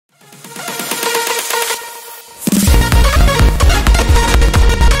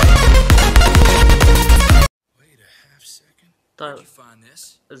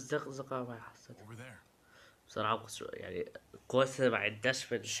الزقزقة ما حسيت بصراحة. يعني كويس ما عداش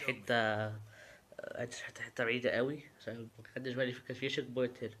في الحتة، عداش حتة بعيدة قوي عشان ما خدش بالي كان في شيك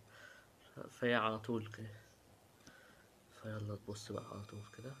بوينت هنا، فهي على طول كده. فيلا تبص بقى على طول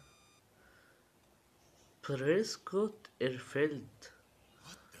كده. بريسكوت ايرفيلد.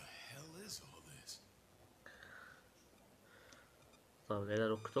 طب هنا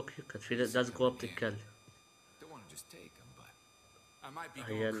لوك طوكيو كانت في ناس جوا بتتكلم.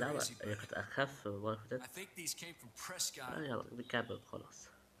 هي اللعبة هي كانت أخف من المرة اللي فاتت. يلا نكمل خلاص.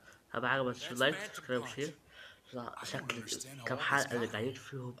 أهم حاجة ما تنسوش لايك سبسكرايب وشير. شكل كام حلقة اللي جايين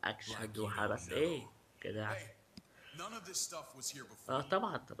فيهم أكشن وحماس إيه كده يعني.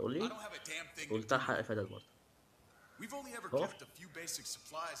 طبعا تقول لي قلتها الحلقة اللي فاتت برضه. We've only ever Oh. kept a few basic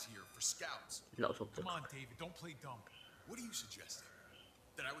supplies here for scouts. لا صدق. Come on, David, don't play dumb. What are you suggesting?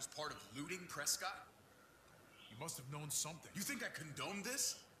 That I was part of looting Prescott? You must have known something. You think I condone this?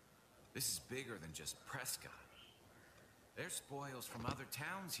 This is bigger than just Prescott. There's spoils from other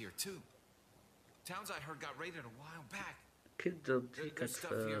towns here too. Towns I heard got raided a while back. كده دي كانت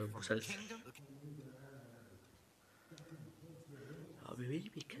في مسلسل.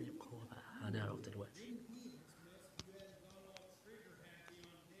 مين بيتكلم جوه بقى؟ هنعرف دلوقتي.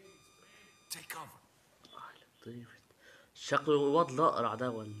 Take cover. ديفيد شكله الواد الأقرع ده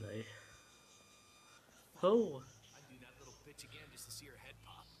ولا ايه؟ هو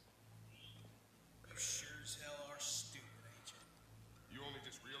Sure as hell are stupid, ain't you? You only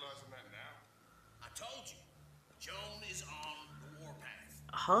just realizing that now? I told you, Joan is on the warpath.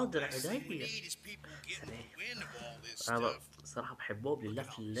 حاضر Last thing we عينيا. need is people getting wind of all this أنا stuff. صراحة بحبهم لله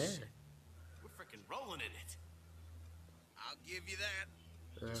في الله. We're freaking rolling in it. I'll give you that.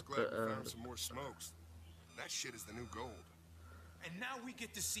 Just glad we found some more smokes. That shit is the new gold. And now we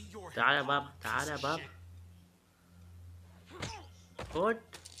get to see your تعال يا بابا تعال يا بابا. خد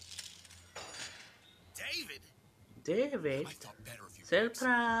David. ديفيد. I thought better of you.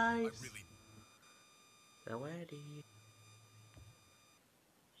 سيربرايز. I really. ثواني.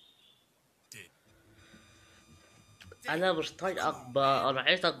 أنا مش طايقك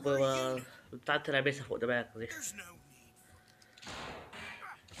بقرعتك بتاع التلاميذة فوق دماغك دي.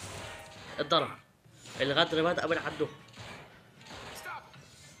 اتضرب. الغدر بدأ من عنده.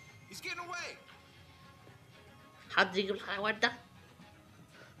 حد يجيب الحيوان ده؟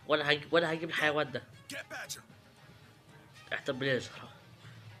 ولا هجيب الحيوان ده. تحت بليزر.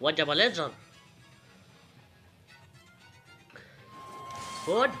 وجب ليزر.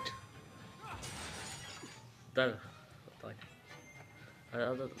 خد. ده طيب.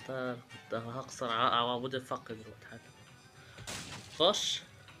 ده هكسر عوامود الفقر دلوقتي حالا. خش.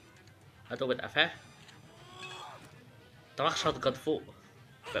 هاتوا من قفاه. طبعا شotgun فوق.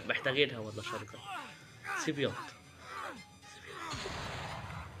 محتاجينها والله shotgun. سيب ياض.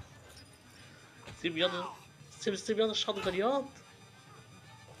 سيب ياض. سيب ياض الشotgun ياض.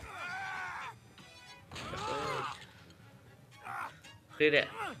 خير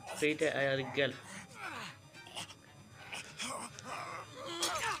يا رجالة.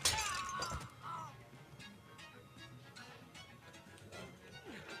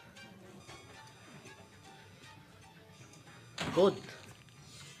 جود.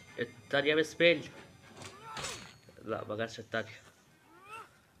 التانية بسبيل. لا ما جاتش التانية.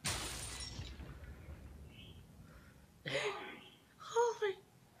 خوفي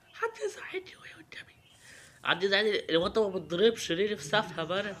حد يزعلني وهي قدامي. عندي زعلني الواد ما بتضربش ليه نفسي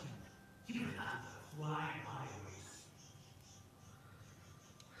افهم انا.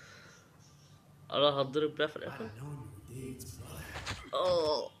 انا هتضرب بقى في الاخر.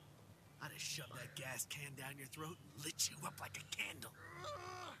 اوه I'd have shoved that gas can down your throat and lit you up like a candle.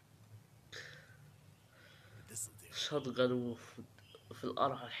 But this'll do. شotgun في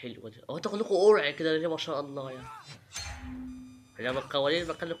القرعة الحلوة دي. هو انتوا كلكم قرع كده ليه ما شاء الله يعني. يعني بالقوانين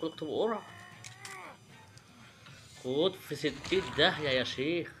بخلي كلكم تبقوا قرع. خد في 60 داهية يا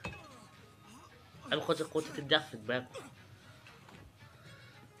شيخ. انا خد قوة الدفع في دماغكم.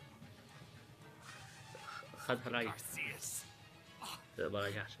 خدها العين. ما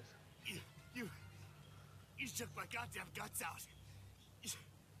رجعش. You shook my goddamn guts out.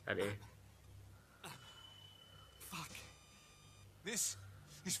 يعني ايه؟ Fuck. This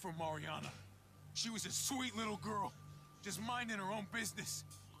is for Mariana. She was a sweet little girl, just minding her own business.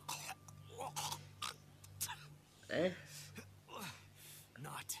 ايه؟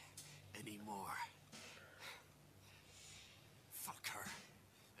 Not anymore. Fuck her.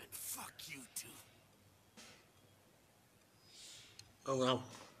 And fuck you too. برافو.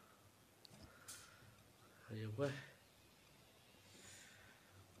 ايوه.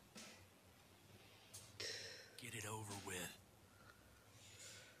 Get it over with.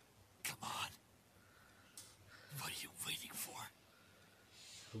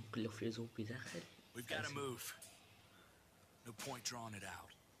 ممكن لو في زومبي داخل. We've got to move. No point drawing it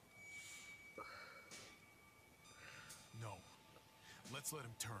out. No. Let's let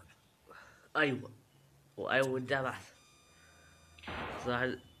him turn. ايوه وايوه ده احسن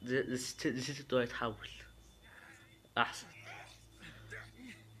صراحة. نسيت انه يتحول احسن.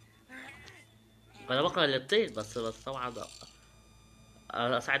 انا بكره الاتنين بس طبعا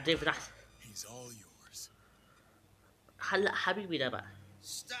انا اساعد ديفيد احسن. He's all yours. هلا حبيبي ده بقى.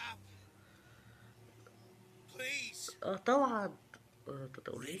 Stop. Please. طبعا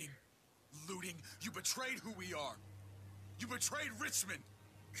تقول ايه؟ Looting. You betrayed who we are. You betrayed Richmond.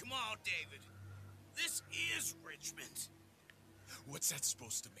 Come on, David. This is Richmond. What's that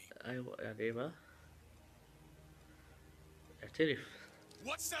supposed to mean? ايوه يعني ايه بقى؟ اعترف.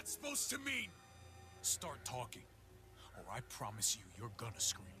 What's that supposed to mean? Start talking, or I promise you, you're gonna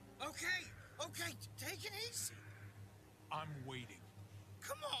scream. Okay, okay, take it easy. I'm waiting.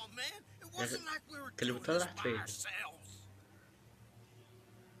 Come on, man. It wasn't like we were كلمة doing this راحت by فين؟ ourselves.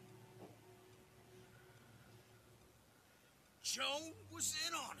 Joan was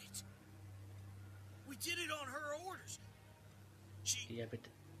in on it. We did it on her orders. يا بنت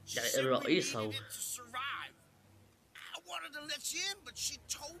She يعني said we الرئيسة needed it to survive. I wanted to let you in, but she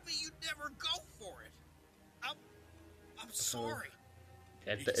told me you'd never go for it. I'm sorry.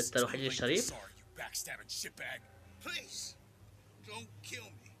 يعني انت الوحيد الشريف؟ Sorry, you backstabbing shitbag. Please, don't kill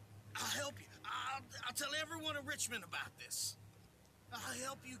me. I'll help you. I'll tell everyone in Richmond about this. I'll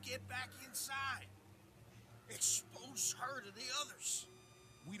help you get back inside. Expose her to the others.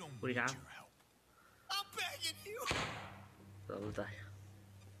 We don't What do need you your got? help. I'm begging you. في داهية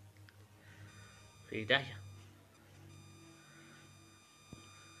في داهية.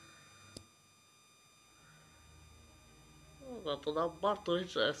 دمرت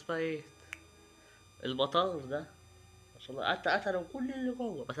اسمها ايه؟ المطار ده ما شاء الله. قتلوا كل اللي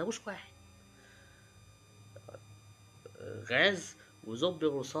جوه ما سابوش واحد. غاز وزومبي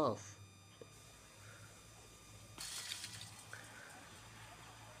رصاص.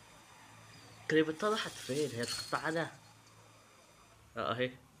 كليبتها راحت فين؟ هي مش كانت معانا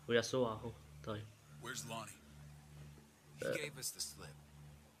اهي ويسوع اهو. طيب Where's Lonnie? He gave us the slip.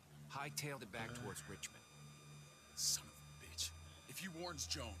 Hightailed it back towards Richmond. Son of a bitch. If he warns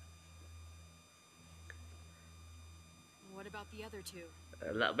Joan. What about the other two?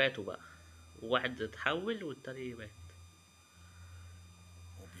 لا ماتوا بقى. واحد اتحول والتاني مات.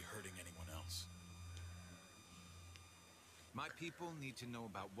 Won't be hurting anyone else. My people need to know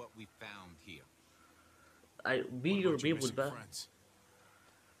about what we found here. be What your about your people missing بقى. friends?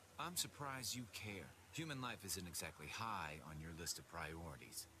 I'm surprised you care. Human life isn't exactly high on your list of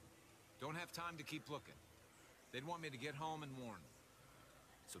priorities. Don't have time to keep looking. They'd want me to get home and warn them.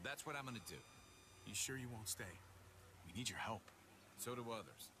 So that's what I'm gonna do. You sure you won't stay? We need your help. So do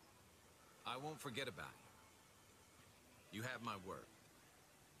others. I won't forget about you. You have my word.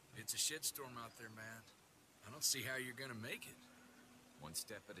 It's a shitstorm out there, man. I don't see how you're gonna make it. One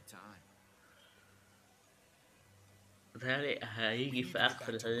step at a time. متهيألي هيجي في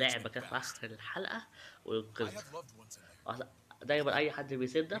آخر اللعبة كده في آخر الحلقة I وينقذنا. have loved ones in there. دايما أي حد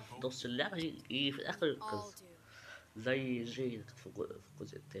بيسيبنا في نص اللعبة يجي في الآخر All ينقذ. do. زي جين في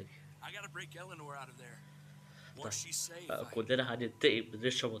الجزء التاني. I gotta break Eleanor out of there. Once she's safe, كلنا هننتقم من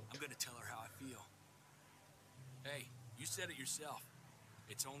ريشارد. I'm gonna tell her how I feel. Hey, you said it yourself.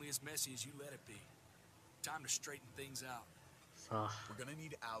 It's only as messy as you let it be. Time to straighten things out. صح. We're gonna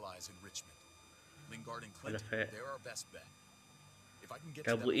need allies in Richmond. Lingard and ولا Clinton, فاهم. they're our best bet. If I can get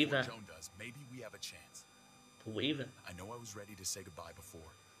to طب them وإيه before بقى؟ Joan does, maybe we have a chance. هو إيه ده؟ I know I was ready to say goodbye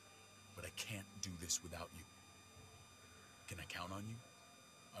before, but I can't do this without you. Can I count on you?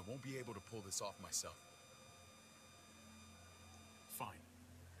 I won't be able to pull this off myself. Fine,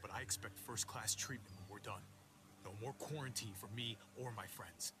 but I expect first-class treatment when we're done. No more quarantine for me or my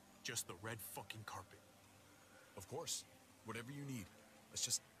friends. Just the red fucking carpet. Of course, whatever you need. Let's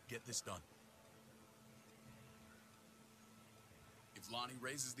just get this done. If Lonnie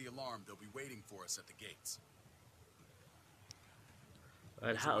raises the alarm, they'll be waiting for us at the gates. There's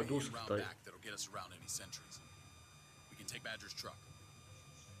a الحق way أدوس in في round الطريق. back that'll get us around any sentries. We can take Badger's truck.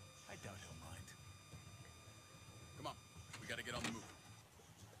 I doubt he'll mind. Come on, we gotta get on the move.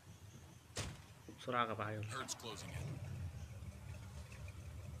 بسرعة يا جماعة يلا. Herd's closing in.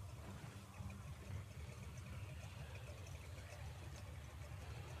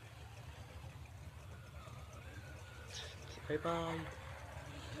 باي باي.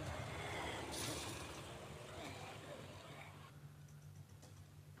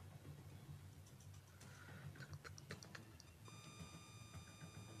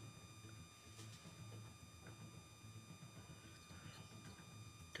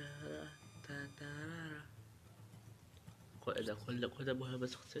 كل مهمة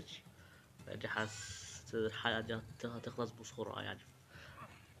بس خلصتش. يعني حاسس الحلقة دي هتخلص بسرعة يعني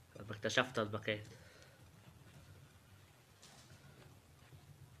لما اكتشفت المكان.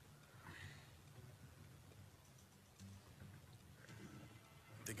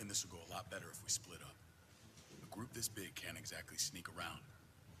 I'm thinking this will go a lot better if we split up. A group this big can't exactly sneak around,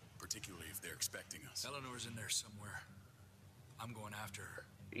 particularly if they're expecting us. Eleanor's in there somewhere. I'm going after her.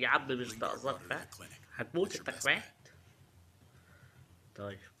 يا عم مش Lingard ناقصك brought her to بقى، the clinic. هتموت That's your انت best كمان. bet.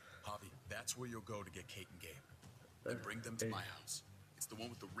 طيب Javi, that's where you'll go to get Kate and Gabe. Then bring them to my house. It's the one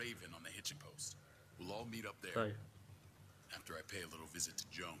with the raven on the hitching post. We'll all meet up there. طيب After I pay a little visit to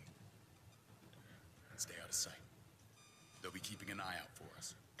Joan. Stay out of sight. They'll be keeping an eye out for us.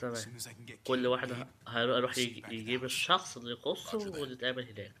 As تمام. soon as I can get كل Kate and واحد Gabe, هيروح I'll see you back at the يجيب house. الشخص اللي يخصه Roger that. ونتقابل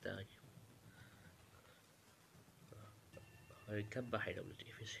هناك. طيب هنكبح هنا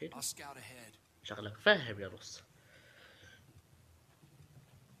ونتقفش هنا. I'll scout ahead. شغلك فاهم يا نص.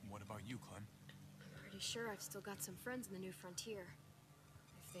 What about you, Clem? Pretty sure I've still got some friends in the new frontier.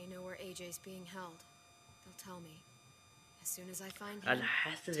 If they know where AJ's being held, they'll tell me. As soon as I find him, انا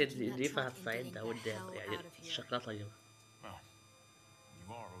حاسس taking ان that دي truck and هتساعدنا getting the قدام hell يعني out of here. شكلها طيب. Well,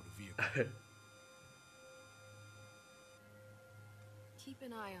 you are owed a vehicle. Keep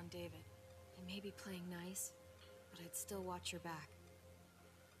an eye on David. I may be playing nice, but I'd still watch your back.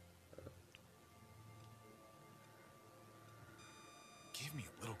 Give me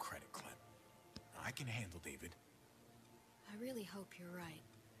a little credit, Clem. I can handle David. I really hope you're right,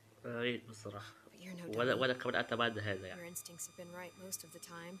 غريب بصراحة. but you're no ولا dummy. ولا كمان اتمنى هذا Your يعني. instincts have been right most of the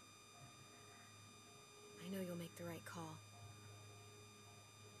time. I know you'll make the right call.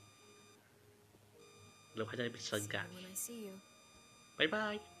 لو حدا See you بيشجعني. when I see you. باي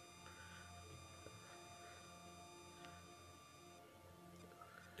باي.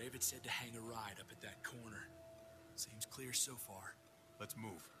 David said to hang a ride up at that corner. Seems clear so far. Let's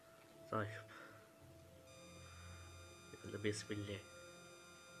move. طيب يلا بسم الله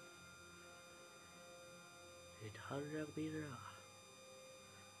نتحرك بينا.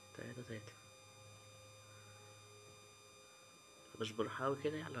 تلاتة مش بنحاول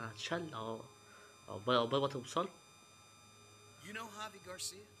كده يعني هتشل اهو عقبال ما توصل. You know Javi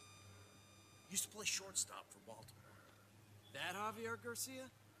Garcia? Used to play shortstop for Baltimore. That Javier Garcia?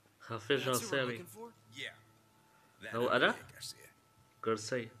 خفيف That's who we're جارسيا. looking for? Yeah. That Oh, Javier أنا؟ Garcia.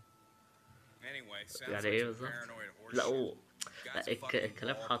 جارسيا Anyway, sounds يعني like ايه some بالظبط؟ paranoid لا horseshit. لا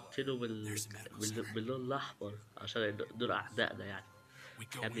الكلام حاطينه There's the medical center. باللون الأحمر عشان دول أعدائنا يعني. We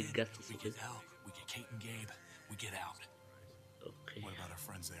go يعني in, بنتجسس we get وكده. help, we get Kate and Gabe, we get out. اوكي What about our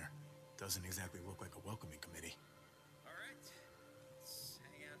friends there? Doesn't exactly look like a welcoming committee. All right. Let's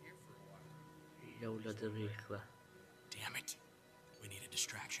hang out here for a while. يا ولاد الريخ ده. Damn it. We need a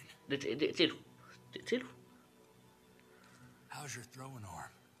distraction. نقتله. How's your throwing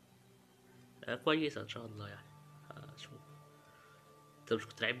arm? كويسة إن شاء الله يعني. شوف أنت مش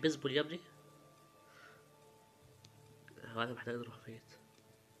كنت لعيب بيسبول يا ابني؟ هو أنا محتاج نروح فين؟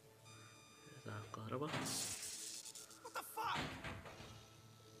 الكهرباء. What the fuck?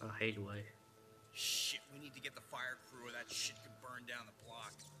 حلوة أهي. Shit, we need to get the fire crew or that shit could burn down the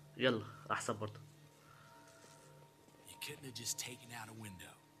block. يلا أحسن برضه. You couldn't have just taken out a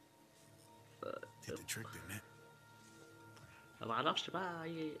window. Did the trick, didn't it? ما اعرفش بقى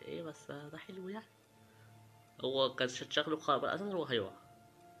ايه بس ده حلو يعني. هو كان شكله قابل اساسا هو هيقع.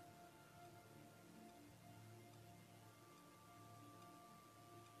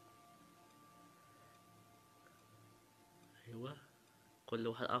 ايوه كل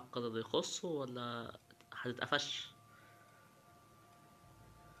واحد انقذ اللي يخصه ولا هتتقفش.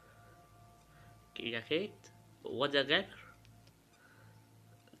 يا كيت واد يا جابر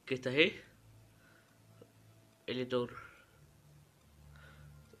كيت اهي اللي دور.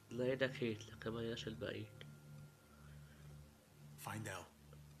 لقينا كيت لكن ما لقيناش الباقيين. Find Elle.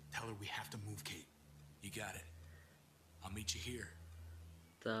 Tell her we have to move Kate. You got it. I'll meet you here.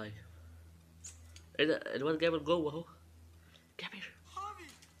 طيب ايه ده الواد جابر جوه اهو. جابر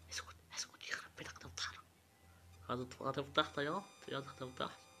اسكت يخرب بيتك تفتحنا. هتفتح طيارات يلا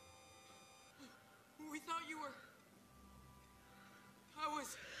هتفتح. We thought you were... I was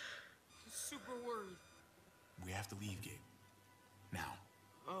super worried. We have to leave, Gabe. Now.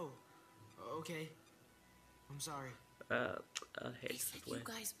 Oh, okay. I'm sorry. He said you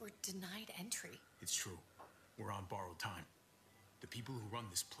guys were denied entry. It's true. We're on borrowed time. The people who run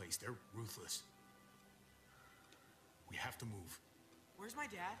this place, they're ruthless. We have to move. Where's my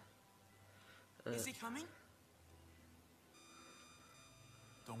dad? Is he coming?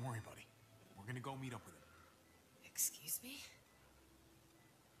 Don't worry, buddy. We're gonna go meet up with him. Excuse me?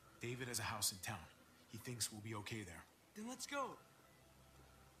 David has a house in town. He thinks we'll be okay there. Then let's go.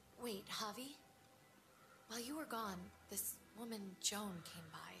 Wait, Javi? While you were gone, this woman, Joan, came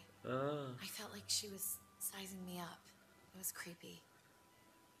by. I felt like she was sizing me up. It was creepy.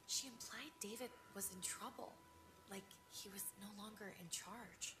 She implied David was in trouble. Like he was no longer in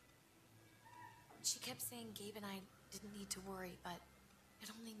charge. She kept saying Gabe and I didn't need to worry, but it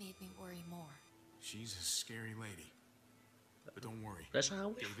only made me worry more. She's a scary lady. But don't worry.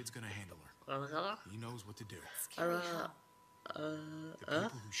 David's gonna handle her. He knows what to do. Scary how? The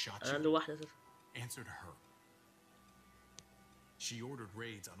people who shot you answered her. She ordered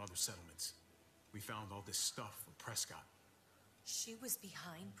raids on other settlements. We found all this stuff from Prescott. She was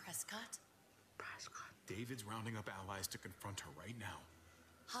behind Prescott? David's rounding up allies to confront her right now.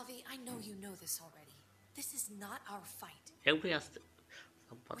 Javi, I know you know this already. This is not our fight.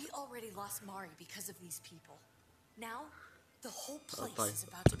 We already lost Mari because of these people. Now, the whole place is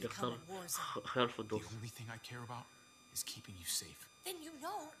about to become a war zone. The only thing I care about is keeping you safe. Then you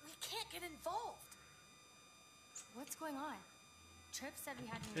know we can't get involved. What's going on? Tripp said we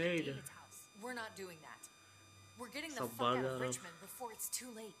had to move to David's house. We're not doing that. We're getting the fuck out of Richmond before it's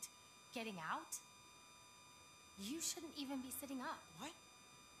too late. Getting out? You shouldn't even be sitting up. What?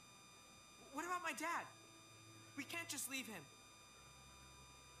 What about my dad? We can't just leave him.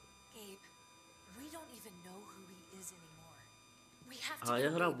 Gabe, we don't even know who he is anymore. We have to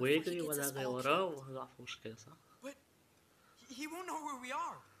هيهرب ويجري ولا جاي وراه وهيقع في مشكلة صح؟ But he won't know where we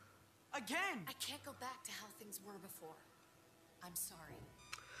are. Again. I can't go back to how things were before. I'm sorry.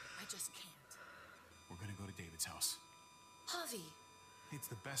 I just can't. We're gonna go to David's house. Javi. It's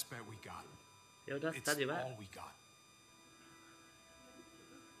the best bet we got. It's all we got.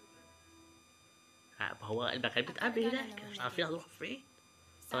 هو المكان بيتقابل هناك مش عارفين هنروح فين.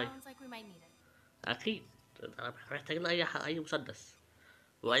 طيب أكيد أنا محتاج لنا أي مسدس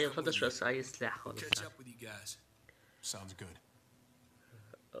وأي مسدس بس أي سلاح خالص. Sounds good.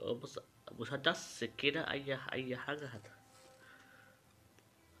 بص مسدس سكينة أي حاجة هاتها.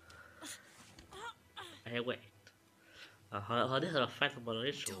 هي وقعت. هنهرب فعلا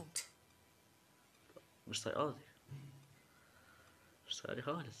مرة مش طايقاني. مش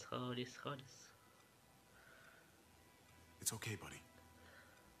طايقاني خالص. It's okay, buddy.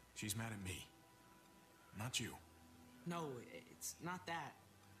 She's mad at me, not you. No, it's not that.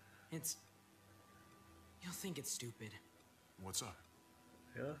 It's... You'll think it's stupid. What's up?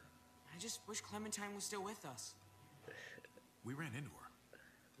 Yeah? I just wish Clementine was still with us. We ran into her.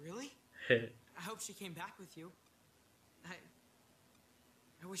 Really? I hope she came back with you.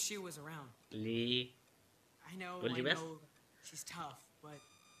 I wish she was around. Lee. I know she's tough, but...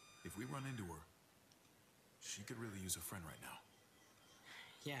 If we run into her, she could really use a friend right now.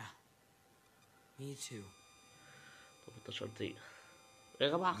 Yeah. Me too. 18 دقيقة. يا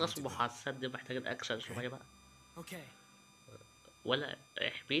جماعة قسم محادثات دي محتاجين أكشن شوية بقى. اوكي. ولا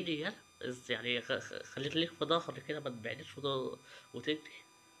احميني يلا يعني خليك ليك في ظهري كده ما تبعدش وتجري.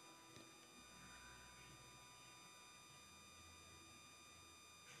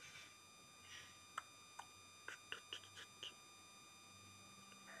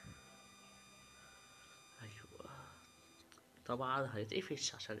 طبعا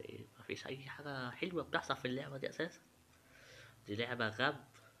هيتقفش عشان ايه مفيش اي حاجة حلوة بتحصل في اللعبة دي اساسا. دي لعبة غاب.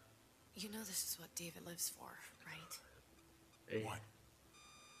 You know this is what David lives for, right? ايه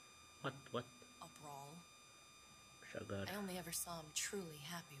what A brawl. شغال. I only ever saw him truly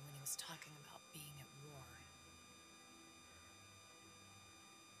happy when he was talking about being at war.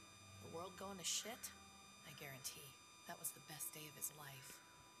 The world going to shit? I guarantee that was the best day of his life.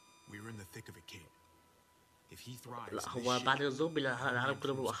 We were in the thick of it, Kate. If he thrives, لا هو بعد الزومبي العالم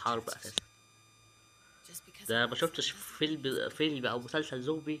كله بيبقى حرب اساسا. ده ما شفتش فيلم او مسلسل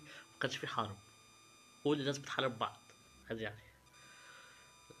زومبي ما كانش فيه حرب. كل الناس بتحارب بعض. هذه يعني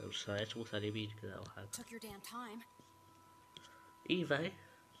مش هيعيشوا مسالمين كده او حاجة. Took your damn time. ايفا اهي.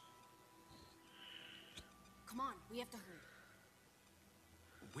 Come on, we have to hurry.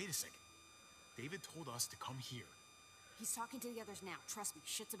 Wait a second. David told us to come here. He's talking to the others now. Trust me,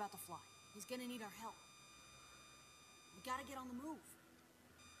 shit's about to fly. He's gonna need our help. We gotta get on the move.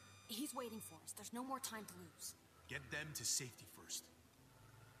 He's waiting for us. There's no more time to lose. Get them to safety first.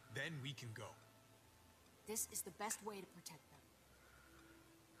 Then we can go. This is the best way to protect them.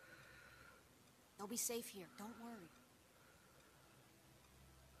 They'll be safe here. Don't worry.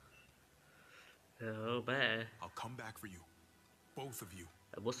 بقى. I'll come back for you. Both of you.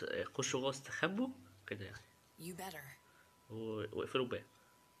 بص خشوا جوه استخبوا كده يعني. You better. واقفلوا الباب.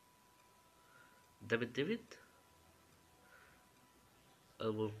 ده من ديفيد.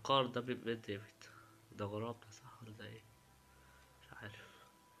 والقار ده من ديفيد. ده غراب ده صح ولا ده ايه؟ مش عارف.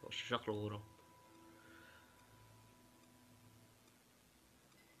 هو شكله غراب.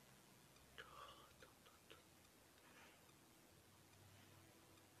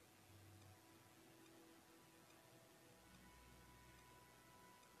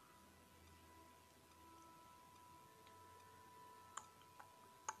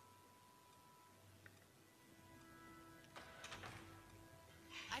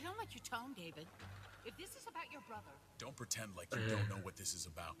 watch your tone, David. If this is about your brother... Don't pretend like you don't know what this is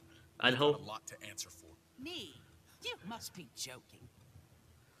about. I've got a lot to answer for. Me? You must be joking.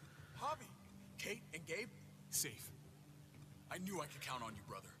 Javi, Kate, and Gabe, safe. I knew I could count on you,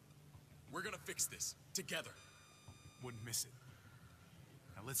 brother. We're gonna fix this, together. Wouldn't miss it.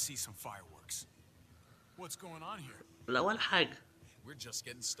 Now let's see some fireworks. What's going on here? لا ولا حاجة. We're just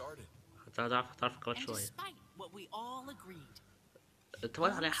getting started. هتعرف كمان And شوية. despite what we all agreed, انت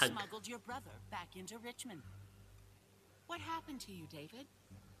ولا عليها you حاجة. smuggled your brother back into Richmond. What happened to you, David?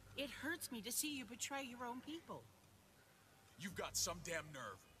 It hurts me to see you betray your own people. You've got some damn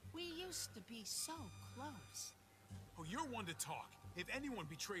nerve. We used to be so close. Oh, you're one to talk. If anyone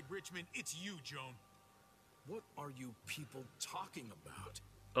betrayed Richmond, it's you, Joan. What are you people talking about?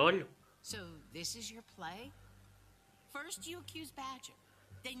 قول. So this is your play? First you accuse Badger,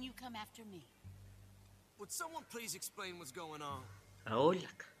 then you come after me. Would someone please explain what's going on? أقول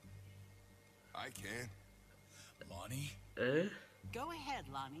لك. I can. Lonnie? إيه؟ Go ahead,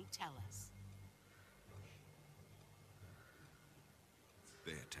 Lonnie, tell us.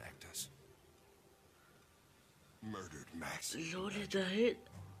 They attacked us. Murdered Max. لولي ده هيك.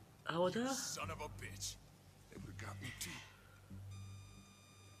 هو ده؟ Son of a bitch. They would have got me too.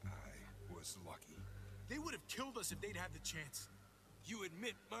 I was lucky. They would have killed us if they'd had the chance. You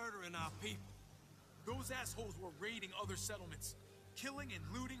admit murdering our people. Those assholes were raiding other settlements, killing and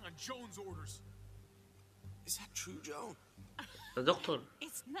looting on Joan's orders. Is that true, Joan? دكتور.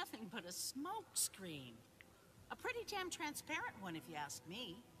 It's nothing but a smoke screen. A pretty damn transparent one if you ask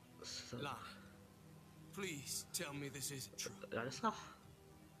me. Lonnie, please tell me this isn't true. يعني صح.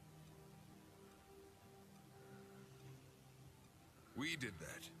 We did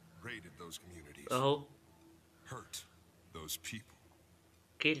that. Raided those communities. أهو. Hurt those people.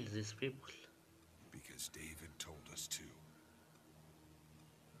 Kill these people. Because David told us to.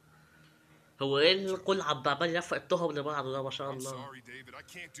 هو ايه اللي كل عمال يرفع التهم لبعض ده ما شاء I'm الله. sorry, David. I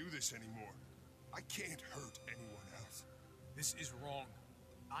can't do this anymore. I can't hurt anyone else. This is wrong.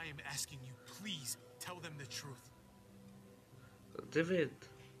 I am asking you, please tell them the truth. ديفيد.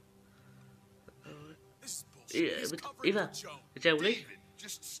 This is bullshit. ايه He's covering ايه ده؟ for Joan. بتعمل ايه؟ David,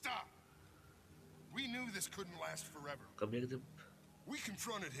 just stop. We knew this couldn't last forever. كان بيكذب. We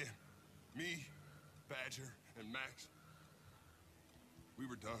confronted him. Me, Badger, and Max. We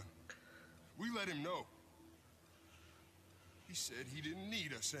were done. We let him know. He said he didn't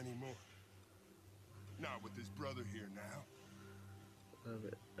need us anymore. Not with his brother here now.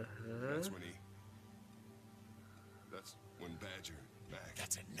 That's when Badger, Max.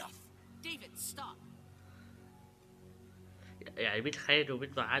 That's enough. David, stop. يعني مين خاين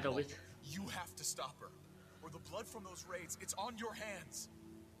ومين معانا ومين. You have to stop her. Or the blood from those raids, it's on your hands.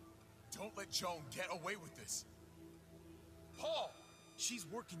 Don't let Joan get away with this. Paul! She's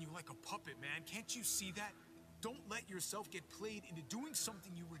working you like a puppet, man. Can't you see that? Don't let yourself get played into doing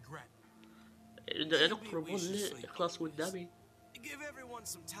something you regret. يا دكتور بقول اخلص قدامي. Give everyone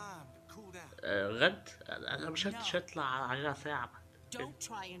some time to cool down. غد انا مش هطلع عليها ساعة. Don't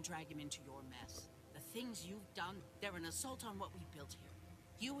try and drag him into your mess. The things you've done, they're an assault on what we built here.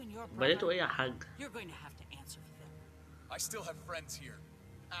 You and your بنيته ايه يا brother, حاج؟ you're going to have to answer for them. I still have friends here.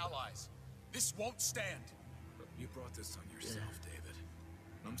 Allies. This won't stand. You brought this on yourself, David.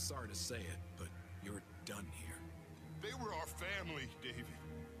 I'm sorry to say it, but you're done here. They were our family, David.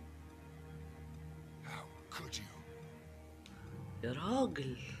 How could you? يا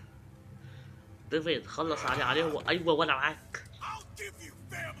راجل. ديفيد خلص عليه ايوه وانا معاك. I'll give you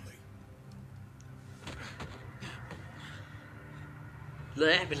family.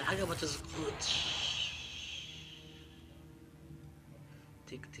 لا اعمل حاجة ما تسكتش.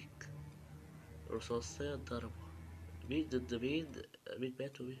 تيك تيك. رصاصية ضربة. مين ضد مين؟ مين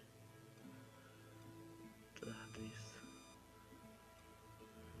مات ومين؟ تحديث.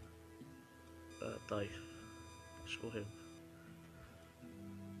 طيب مش مهم.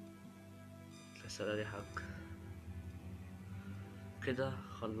 الرسالة دي حق. كده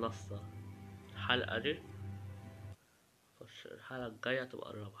خلصنا الحلقة دي. الحلقة الجاية تبقى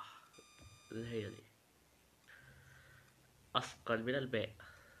الرابعة اللي هي دي. أثقل من الماء.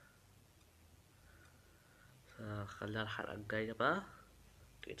 فخليها الحلقة الجاية بقى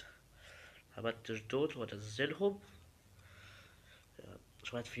كده. عملت دول وانزلهم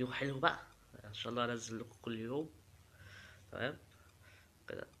شوية فيو حلو بقى ان شاء الله انزل لكم كل يوم. تمام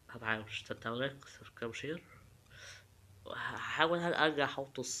كده. هبعمل لايك سبسكرايب وشير. هحاول ارجع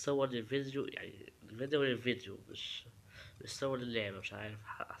احط الصور للفيديو، يعني الفيديو للفيديو مش صور اللعبة. مش عارف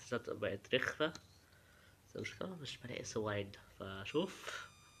حسيت بقت رخمة. مش بلاقي صور عندها. فشوف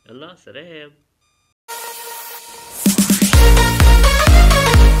يلا سلام.